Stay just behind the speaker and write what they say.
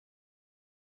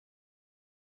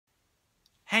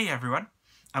Hey everyone,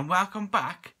 and welcome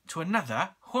back to another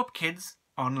Kidz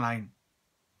Online.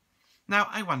 Now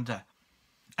I wonder,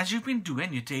 as you've been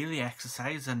doing your daily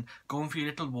exercise and going for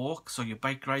your little walks or your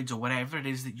bike rides or whatever it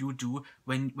is that you do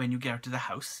when you get out of the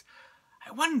house,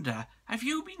 I wonder, have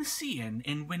you been seeing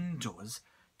in windows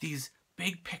these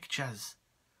big pictures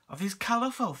of these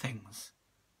colourful things?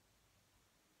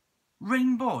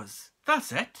 Rainbows,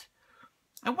 that's it.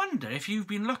 I wonder if you've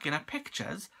been looking at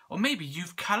pictures, or maybe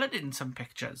you've coloured in some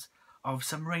pictures of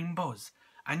some rainbows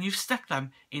and you've stuck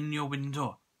them in your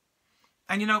window.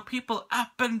 And you know, people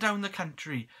up and down the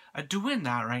country are doing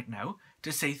that right now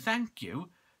to say thank you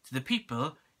to the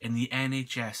people in the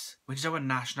NHS, which is our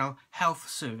National Health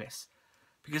Service.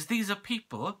 Because these are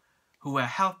people who are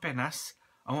helping us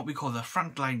on what we call the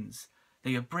front lines.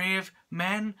 They are brave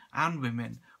men and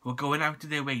women who are going out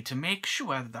of their way to make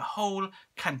sure that the whole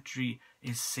country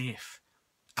is safe.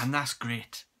 And that's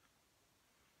great.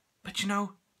 But you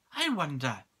know, I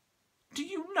wonder, do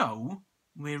you know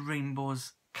where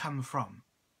rainbows come from?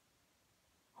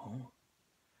 Oh.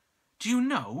 Do you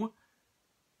know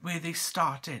where they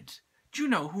started? Do you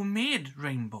know who made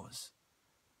rainbows?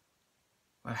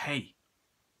 Well, hey,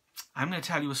 I'm going to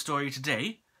tell you a story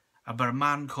today about a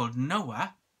man called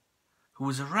Noah who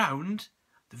was around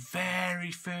the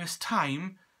very first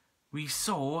time we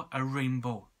saw a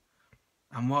rainbow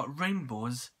and what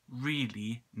rainbows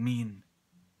really mean.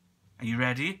 Are you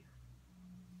ready?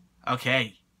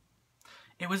 Okay.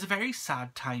 It was a very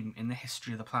sad time in the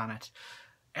history of the planet.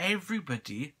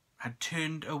 Everybody had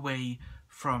turned away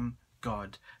from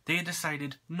God. They had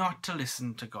decided not to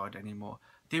listen to God anymore.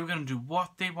 They were going to do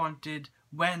what they wanted,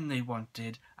 when they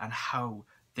wanted, and how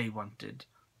they wanted.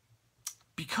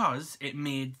 Because it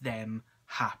made them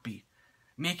happy.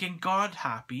 Making God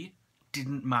happy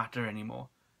didn't matter anymore.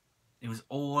 It was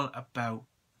all about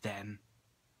them.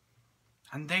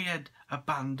 And they had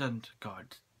abandoned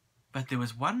God. But there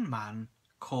was one man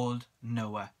called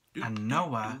Noah. And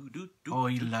Noah, oh,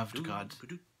 he loved God.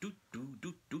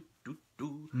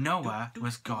 Noah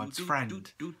was God's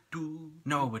friend.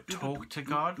 Noah would talk to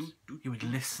God, he would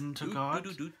listen to God,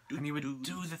 and he would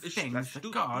do the things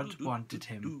that God wanted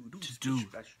him to do.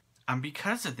 And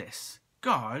because of this,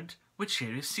 God would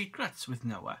share his secrets with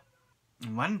Noah.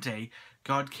 And one day,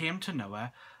 God came to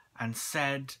Noah and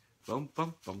said, Noah!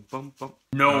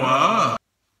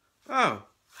 Oh,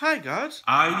 hi God.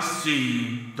 I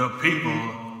see the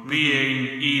people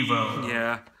being evil.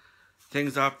 Yeah,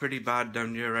 things are pretty bad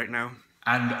down here right now.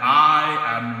 And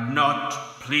I am not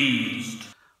pleased.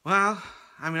 Well,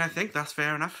 I think that's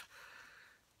fair enough.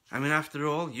 After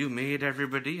all, you made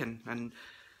everybody and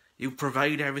you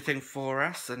provide everything for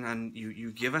us and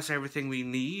you give us everything we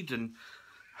need, and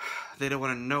they don't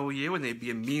want to know you and they're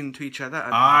being mean to each other.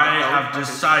 And I have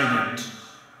decided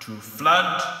to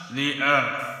flood the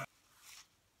earth.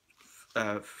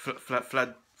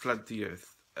 Flood the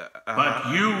earth. But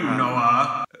you,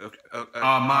 Noah,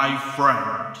 are my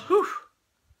friend. Whew.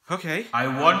 Okay. I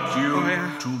want you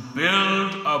to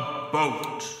build a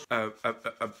boat. A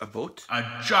boat? A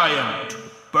giant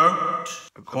boat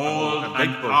called a big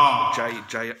an boat. ark.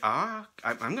 Giant ark?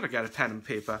 I'm going to get a pen and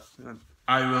paper.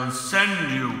 I will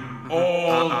send you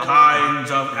all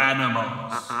kinds of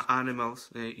animals. Animals.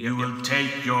 You will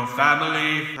take your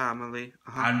family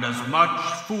and as much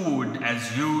food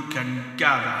as you can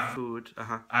gather. Food.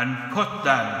 And put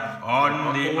them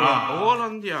on the ark. All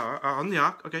on the ark. On the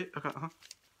ark. Okay.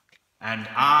 And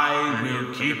I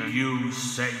will keep you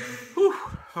safe. Whew.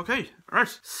 Okay.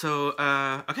 Right. So,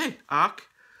 okay. Ark.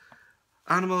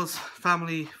 Animals,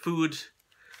 family, food.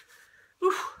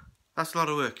 Whew. That's a lot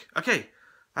of work. Okay.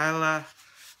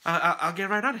 I'll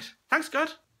get right on it. Thanks,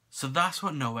 God. So that's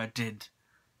what Noah did.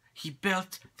 He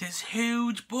built this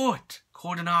huge boat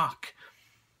called an ark.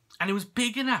 And it was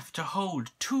big enough to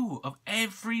hold 2 of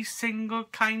every single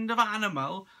kind of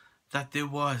animal that there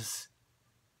was.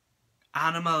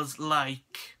 Animals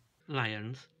like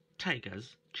lions,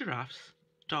 tigers, giraffes,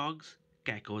 dogs,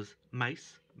 geckos,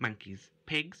 mice, monkeys,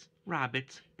 pigs,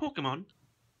 rabbits, Pokemon.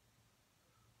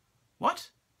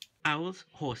 What? Owls,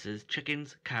 horses,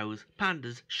 chickens, cows,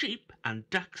 pandas, sheep, and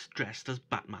ducks dressed as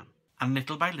Batman. And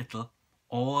little by little,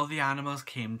 all the animals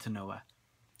came to Noah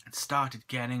and started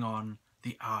getting on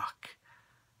the ark.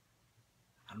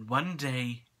 And one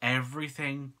day,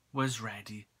 everything was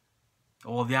ready.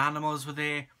 All the animals were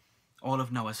there. All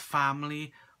of Noah's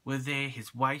family were there.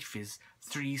 His wife, his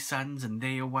 3 sons and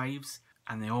their wives.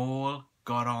 And they all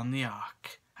got on the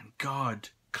ark. And God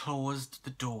closed the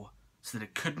door so that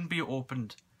it couldn't be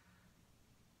opened.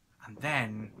 And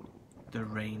then the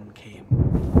rain came.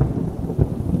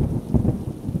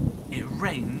 It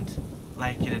rained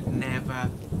like it had never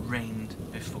rained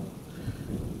before.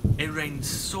 It rained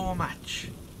so much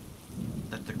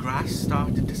that the grass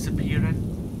started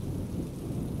disappearing,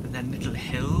 and then little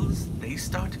hills, they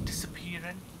started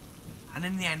disappearing, and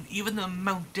in the end even the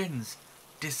mountains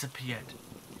disappeared,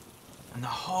 and the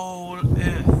whole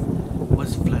earth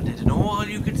was flooded, and all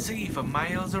you could see for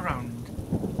miles around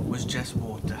was just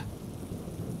water.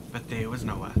 But there was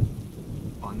Noah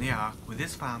on the ark with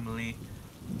his family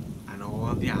and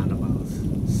all the animals,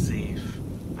 safe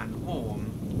and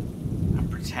warm and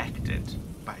protected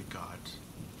by God.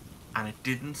 And it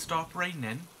didn't stop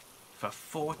raining for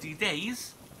 40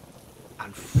 days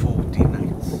and 40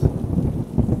 nights.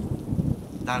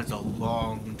 That is a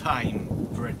long time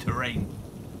for it to rain.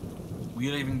 We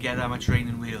don't even get that much rain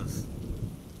in Wales.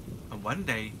 And one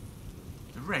day,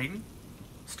 the rain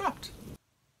stopped.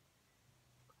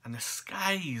 And the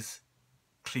skies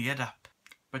cleared up.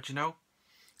 But you know,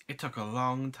 it took a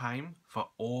long time for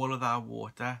all of that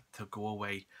water to go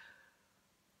away.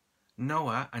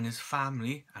 Noah and his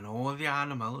family and all the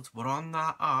animals were on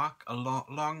that ark a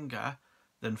lot longer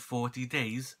than 40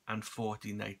 days and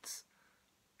 40 nights.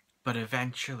 But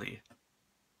eventually,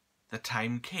 the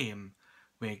time came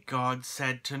where God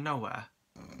said to Noah,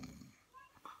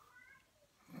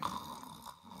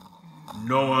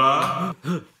 Noah,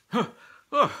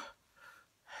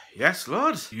 Yes,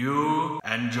 Lord. you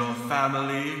and your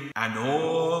family and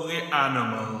all the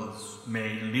animals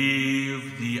may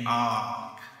leave the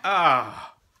ark.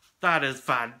 Ah, that is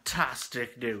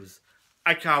fantastic news.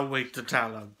 I can't wait to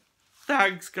tell them.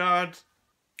 Thanks, God.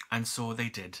 And so they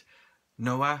did.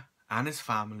 Noah and his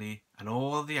family and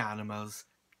all the animals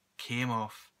came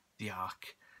off the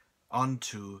ark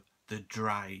onto the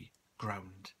dry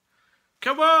ground.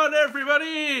 Come on,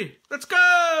 everybody. Let's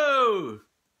go.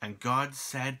 And God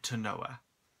said to Noah,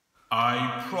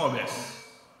 I promise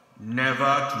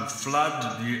never to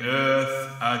flood the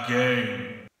earth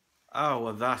again. Oh,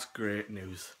 well, that's great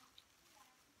news.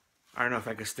 I don't know if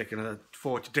I could stick another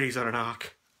 40 days on an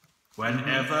ark.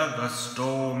 Whenever the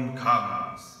storm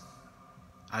comes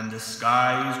and the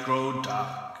skies grow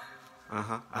dark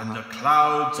and the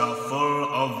clouds are full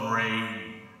of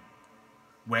rain,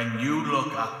 when you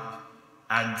look up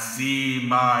and see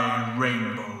my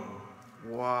rainbow,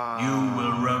 Wow. you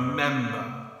will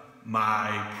remember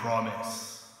my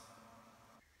promise.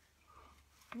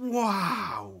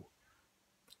 Wow.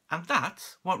 And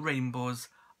that's what rainbows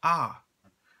are.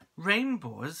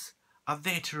 Rainbows are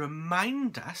there to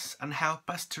remind us and help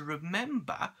us to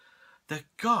remember that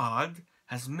God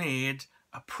has made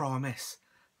a promise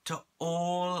to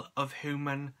all of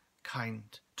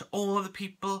humankind, to all the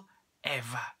people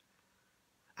ever.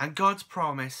 And God's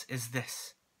promise is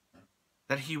this,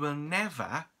 that he will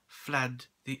never flood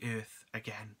the earth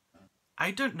again.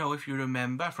 I don't know if you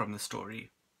remember from the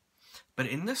story, but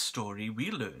in the story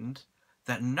we learned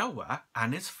that Noah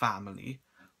and his family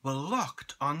were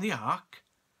locked on the ark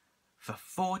for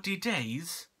 40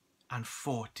 days and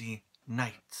 40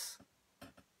 nights.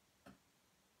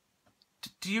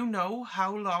 Do you know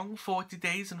how long 40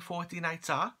 days and 40 nights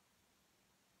are?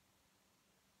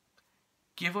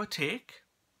 Give or take,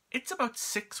 it's about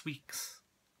 6 weeks.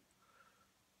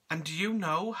 And do you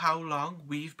know how long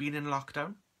we've been in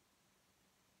lockdown?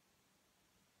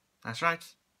 That's right,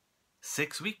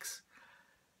 6 weeks.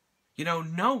 You know,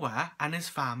 Noah and his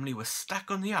family were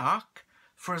stuck on the ark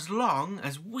for as long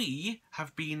as we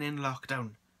have been in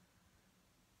lockdown.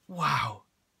 Wow,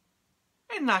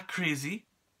 isn't that crazy?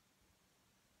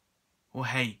 Well,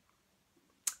 hey,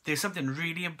 there's something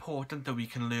really important that we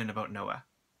can learn about Noah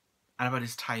and about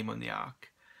his time on the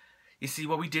ark. You see,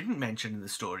 what we didn't mention in the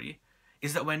story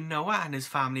is that when Noah and his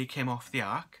family came off the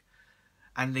ark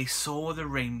and they saw the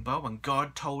rainbow and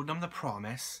God told them the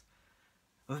promise,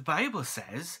 the Bible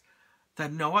says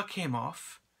that Noah came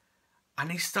off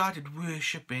and he started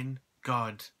worshipping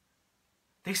God.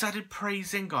 They started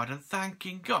praising God and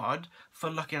thanking God for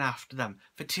looking after them,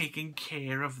 for taking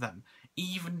care of them,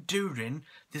 even during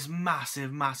this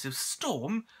massive, massive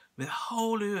storm where the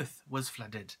whole earth was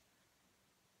flooded.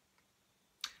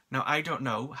 Now, I don't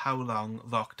know how long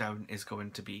lockdown is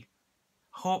going to be.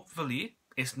 Hopefully,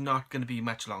 it's not going to be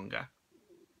much longer.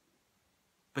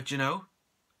 But you know,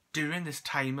 during this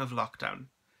time of lockdown,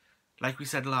 like we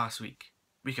said last week,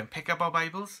 we can pick up our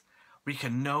Bibles, we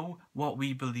can know what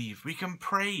we believe, we can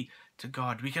pray to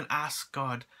God, we can ask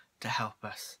God to help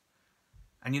us.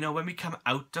 And you know, when we come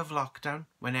out of lockdown,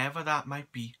 whenever that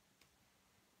might be,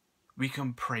 we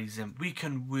can praise him, we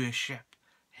can worship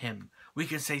him, we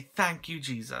can say thank you,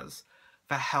 Jesus,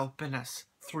 for helping us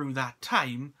through that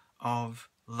time of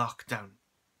lockdown.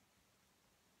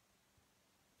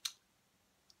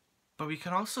 But we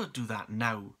can also do that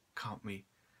now, can't we?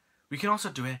 We can also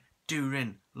do it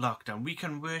during lockdown. We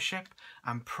can worship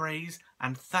and praise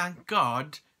and thank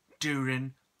God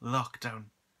during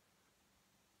lockdown.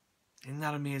 Isn't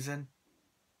that amazing?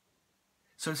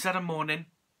 So instead of mourning,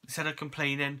 instead of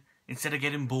complaining, instead of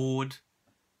getting bored,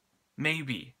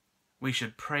 maybe we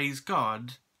should praise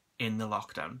God in the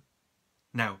lockdown.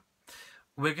 Now,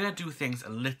 we're going to do things a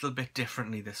little bit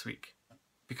differently this week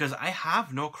because I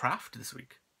have no craft this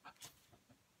week.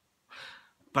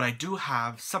 But I do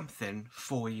have something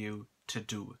for you to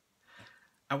do.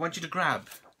 I want you to grab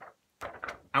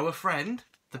our friend,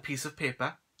 the piece of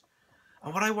paper,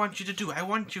 and what I want you to do, I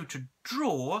want you to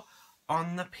draw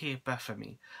on the paper for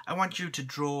me. I want you to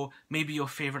draw maybe your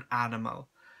favourite animal,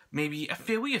 maybe a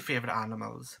few of your favourite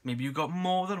animals, maybe you've got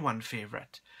more than one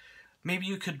favourite. Maybe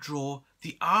you could draw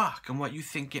the ark and what you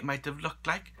think it might have looked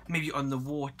like, maybe on the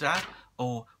water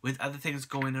or with other things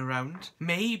going around.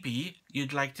 Maybe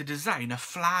you'd like to design a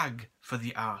flag for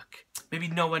the ark. Maybe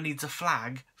Noah needs a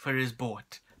flag for his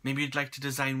boat. Maybe you'd like to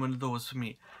design one of those for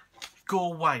me. Go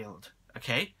wild,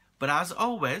 okay? But as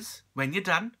always, when you're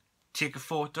done, take a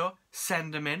photo,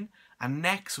 send them in, and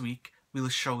next week we'll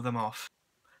show them off.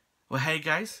 Well, hey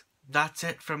guys, that's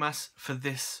it from us for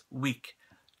this week.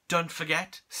 Don't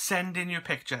forget, send in your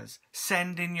pictures,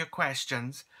 send in your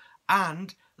questions,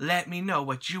 and let me know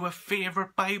what your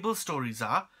favourite Bible stories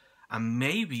are, and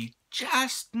maybe,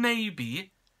 just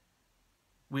maybe,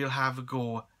 we'll have a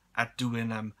go at doing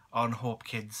them on Hope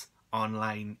Kidz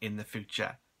Online in the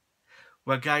future.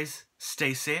 Well guys,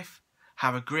 stay safe,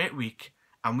 have a great week,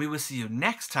 and we will see you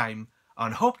next time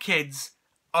on Hope Kidz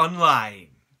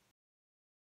Online.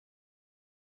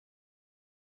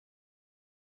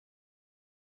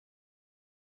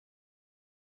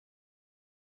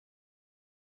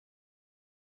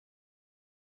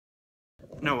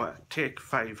 Noah, take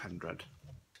 500.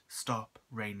 Stop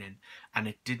raining. And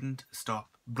it didn't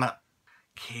stop. Blah.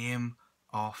 Came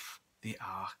off the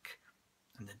ark.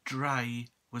 And the dry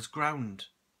was ground.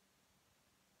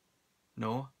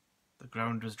 No, the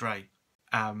ground was dry.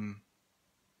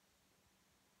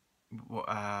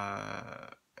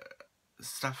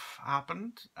 Stuff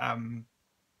happened.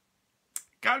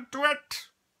 Can't do it.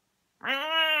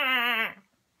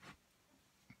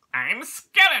 I'm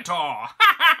Skeletor!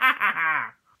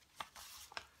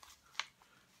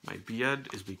 My beard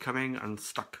is becoming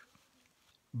unstuck.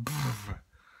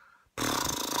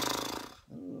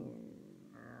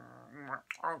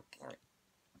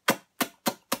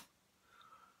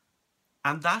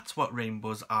 And that's what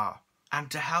rainbows are. And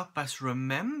to help us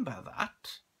remember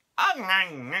that... I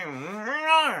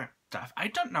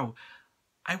don't know.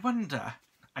 I wonder...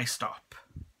 I stop.